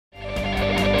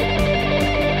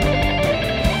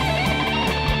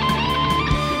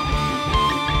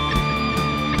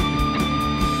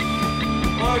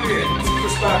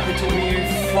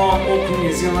from Auckland,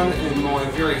 New Zealand in my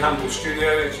very humble studio,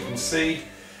 as you can see.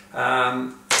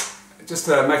 Just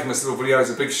making this little video as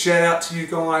a big shout out to you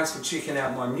guys for checking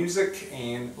out my music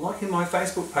and liking my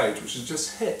Facebook page, which has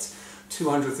just hit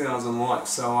 200,000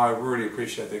 likes, so I really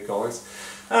appreciate that, guys.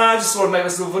 I just thought I'd make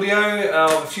this little video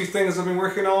of a few things I've been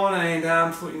working on, and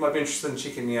thought you might be interested in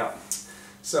checking me out.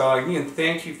 So again,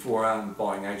 thank you for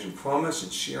buying Agent Promise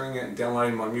and sharing it and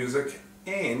downloading my music,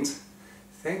 and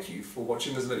thank you for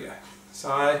watching this video.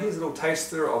 So here's a little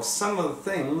taster of some of the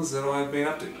things that I've been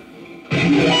up to.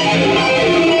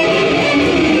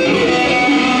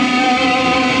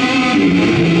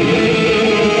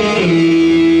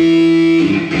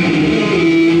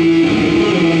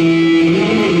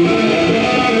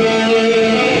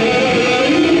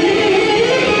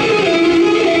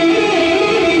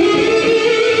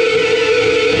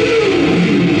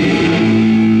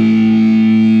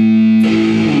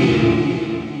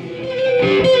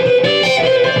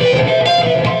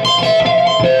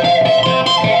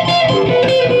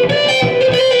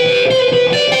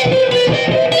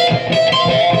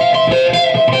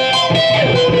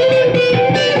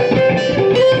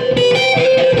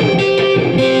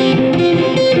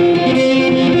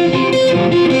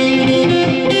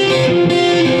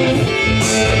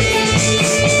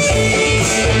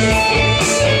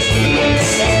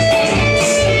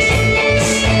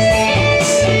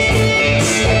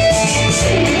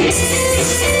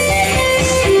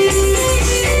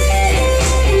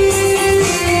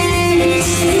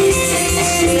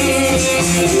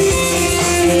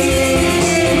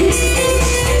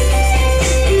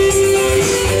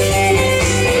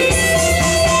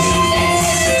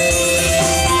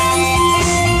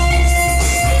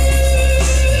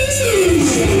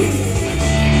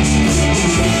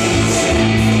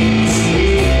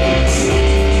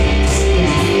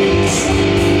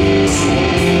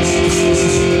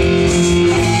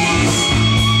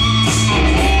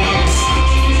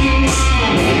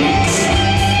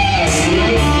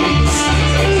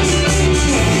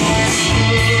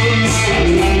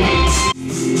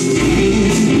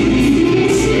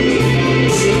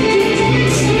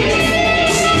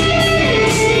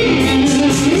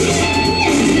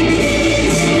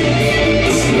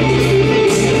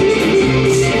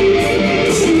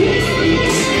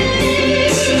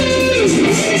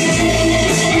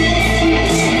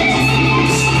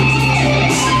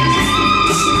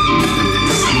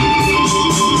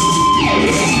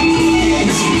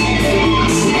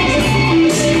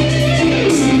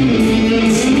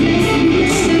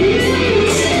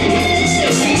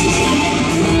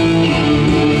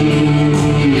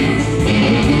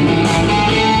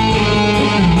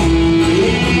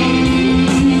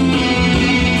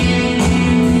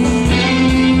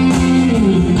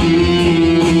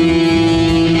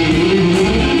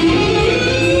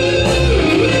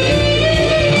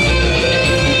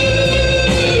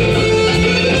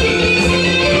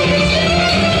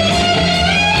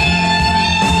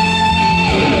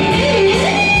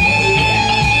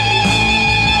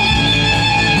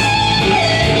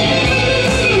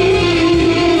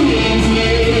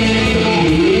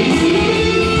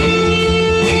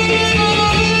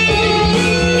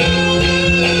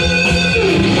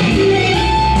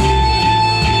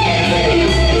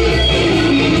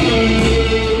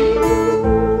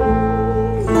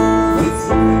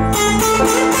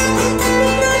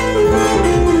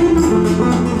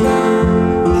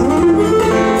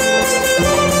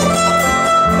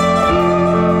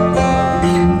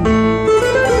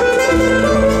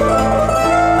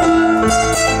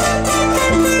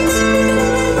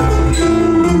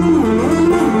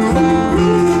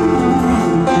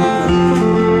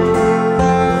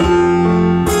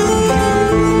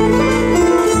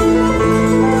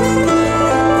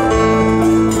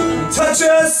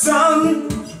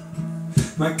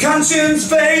 My conscience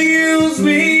fails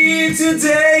me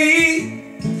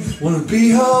today. Wanna be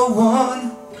her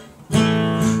one.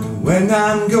 When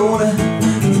I'm gonna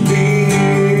be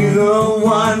the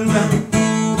one.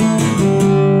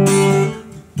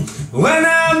 When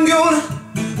I'm gonna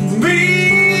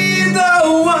be the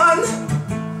one.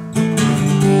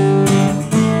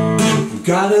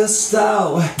 Got a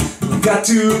style, got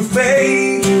to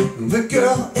fake. The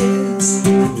girl is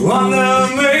on the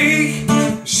make.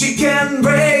 She can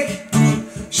break,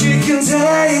 she can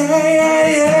take.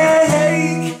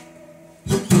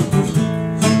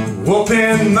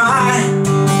 Open my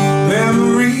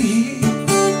memory,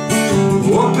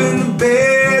 open the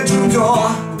bedroom door.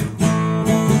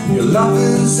 Your love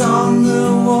is on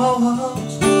the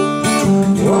walls.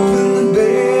 Open the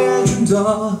bedroom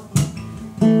door.